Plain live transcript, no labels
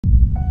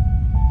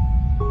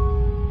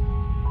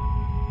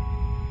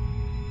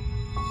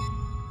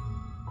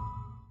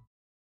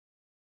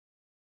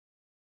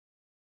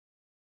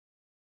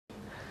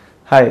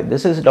Hi,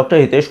 this is Dr.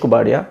 Hitesh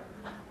Kubadia.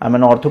 I'm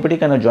an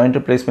orthopedic and a joint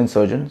replacement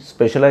surgeon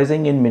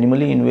specializing in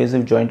minimally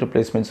invasive joint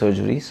replacement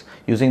surgeries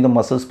using the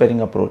muscle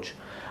sparing approach.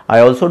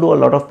 I also do a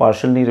lot of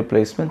partial knee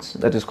replacements,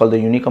 that is called the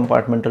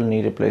unicompartmental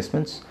knee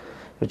replacements,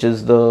 which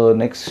is the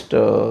next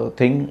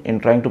thing in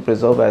trying to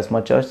preserve as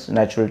much as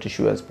natural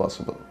tissue as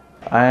possible.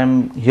 I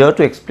am here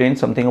to explain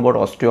something about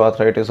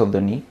osteoarthritis of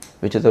the knee,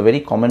 which is a very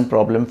common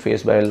problem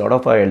faced by a lot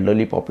of our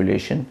elderly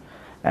population,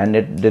 and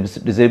it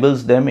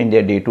disables them in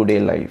their day-to-day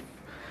life.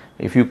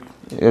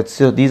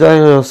 These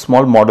are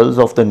small models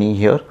of the knee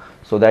here,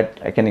 so that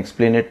I can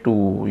explain it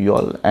to you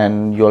all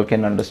and you all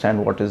can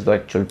understand what is the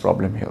actual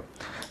problem here.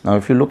 Now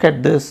if you look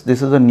at this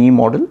is a knee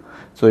model.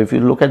 So if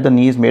you look at the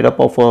knee is made up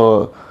of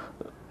a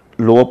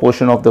lower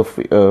portion of the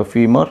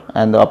femur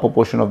and the upper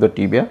portion of the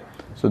tibia.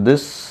 So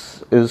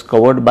this is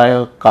covered by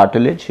a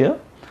cartilage here.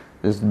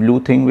 This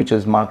blue thing which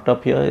is marked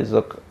up here is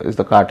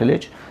the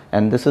cartilage,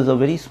 and this is a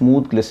very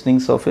smooth glistening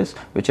surface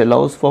which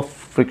allows for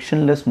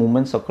frictionless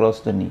movements across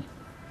the knee.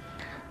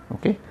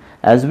 Okay,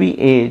 as we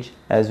age,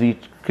 as we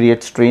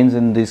create strains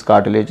in these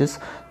cartilages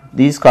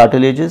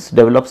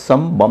develop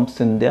some bumps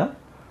in their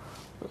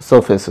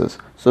surfaces.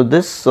 So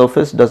this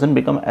surface doesn't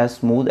become as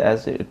smooth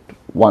as it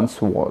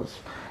once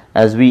was.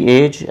 As we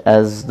age,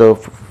 as the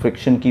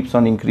friction keeps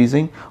on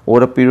increasing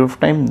over a period of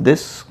time,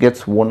 this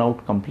gets worn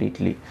out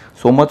completely,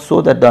 so much so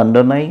that the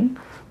underlying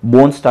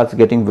bone starts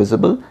getting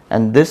visible,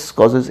 and this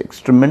causes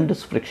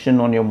tremendous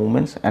friction on your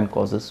movements and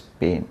causes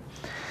pain.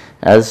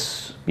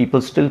 As people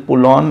still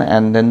pull on,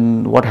 and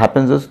then what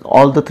happens is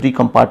all the three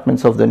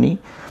compartments of the knee,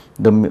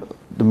 the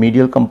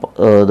medial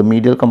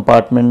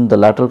compartment, the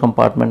lateral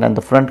compartment and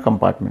the front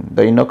compartment,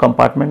 the inner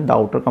compartment, the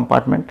outer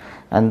compartment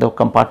and the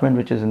compartment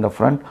which is in the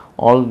front,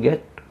 all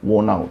get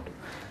worn out.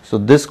 So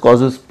this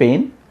causes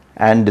pain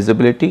and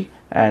disability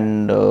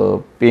and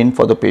pain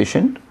for the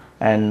patient,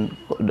 and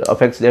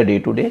affects their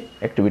day-to-day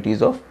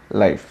activities of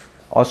life.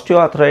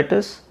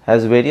 Osteoarthritis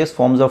has various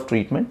forms of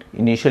treatment.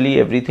 Initially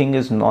everything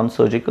is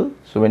non-surgical,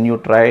 so when you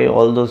try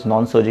all those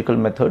non-surgical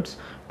methods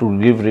to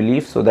give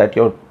relief so that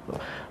your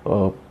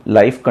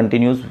life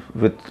continues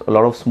with a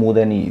lot of smooth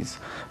and ease.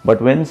 But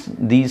when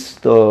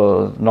these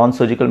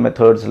non-surgical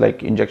methods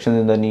like injections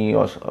in the knee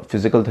or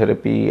physical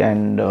therapy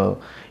and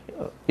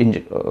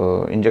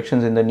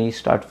injections in the knee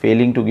start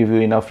failing to give you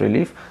enough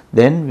relief,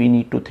 then we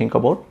need to think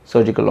about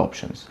surgical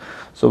options.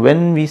 So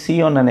when we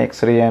see on an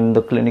X-ray and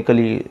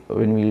clinically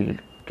when we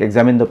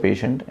examine the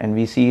patient and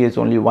we see is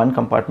only one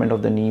compartment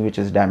of the knee which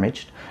is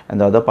damaged and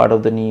the other part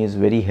of the knee is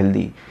very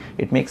healthy,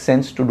 it makes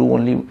sense to do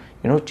only,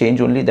 change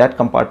only that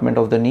compartment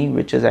of the knee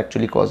which is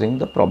actually causing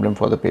the problem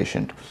for the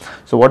patient.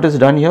 So what is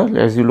done here,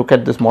 as you look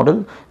at this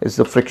model, is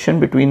the friction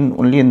between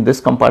only in this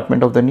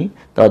compartment of the knee.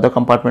 The other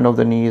compartment of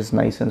the knee is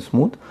nice and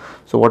smooth.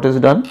 So what is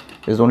done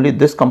is only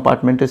this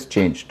compartment is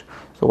changed.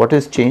 So what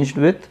is changed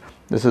with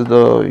this is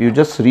you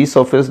just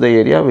resurface the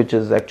area which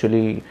is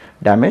actually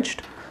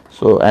damaged.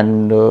 So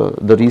and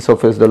the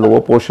resurface the lower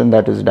portion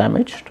that is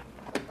damaged,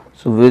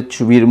 so which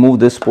we remove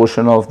this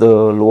portion of the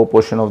lower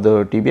portion of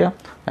the tibia,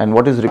 and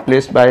what is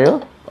replaced by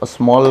a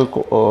small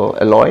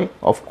alloy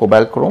of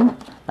cobalt chrome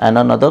and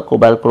another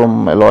cobalt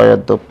chrome alloy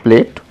at the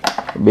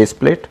base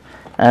plate,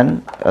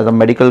 and the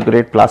medical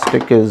grade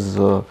plastic is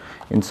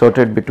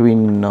inserted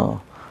between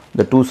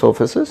the two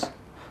surfaces,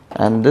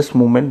 and this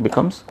movement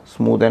becomes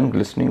smooth and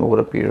glistening over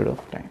a period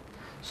of time.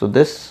 So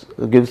this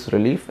gives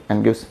relief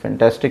and gives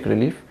fantastic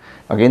relief.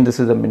 Again, this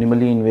is a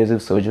minimally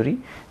invasive surgery,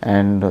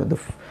 and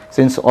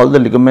since all the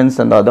ligaments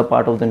and the other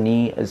part of the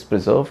knee is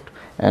preserved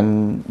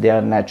and they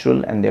are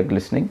natural and they are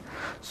glistening,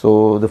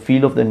 so the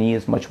feel of the knee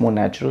is much more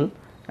natural,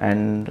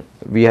 and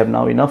we have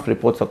now enough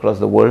reports across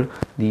the world,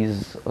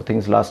 these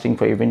things lasting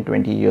for even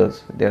 20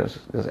 years. They're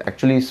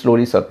actually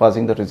slowly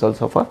surpassing the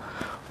results of a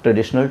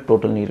traditional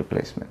total knee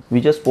replacement.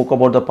 We just spoke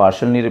about the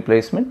partial knee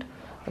replacement,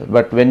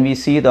 but when we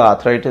see the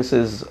arthritis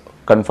is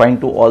confined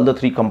to all the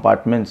three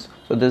compartments,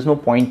 so there's no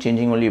point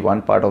changing only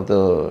one part of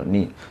the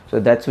knee. So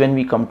that's when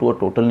we come to a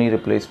total knee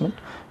replacement.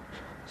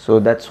 So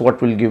that's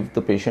what will give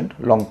the patient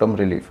long-term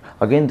relief.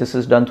 Again, this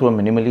is done through a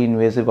minimally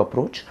invasive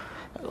approach,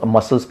 a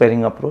muscle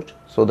sparing approach,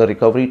 so the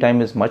recovery time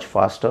is much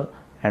faster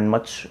and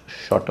much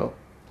shorter.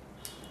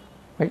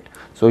 Right.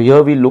 So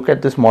here we look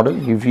at this model.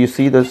 If you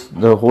see this,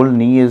 the whole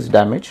knee is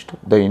damaged,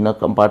 the inner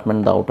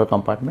compartment, the outer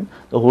compartment,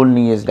 the whole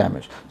knee is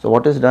damaged. So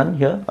what is done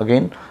here,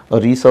 again a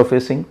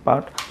resurfacing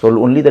part, so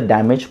only the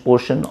damaged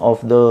portion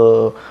of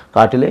the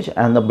cartilage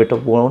and the bit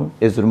of bone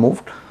is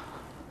removed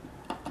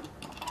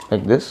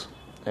like this,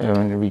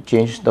 and we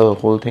change the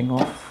whole thing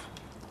off.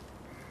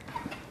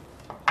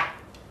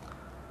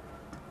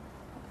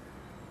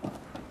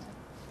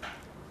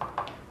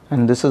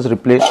 And this is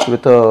replaced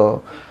with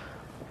a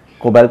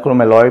cobalt chrome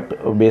alloy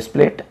base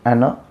plate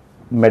and a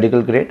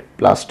medical grade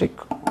plastic.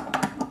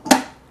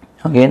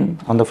 Again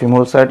on the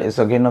femoral side is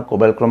again a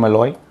cobalt chrome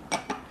alloy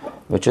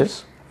which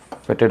is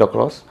fitted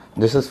across.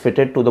 This is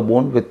fitted to the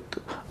bone with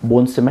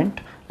bone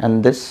cement,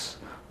 and this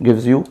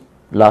gives you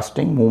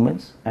lasting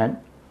movements and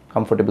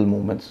comfortable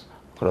movements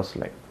across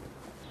life.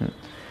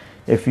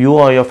 If you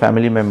or your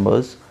family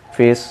members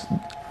face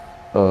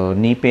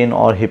knee pain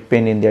or hip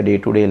pain in their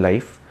day-to-day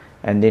life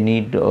and they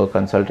need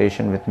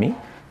consultation with me,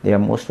 they are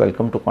most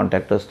welcome to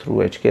contact us through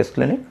HKS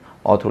clinic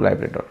or through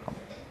library.com.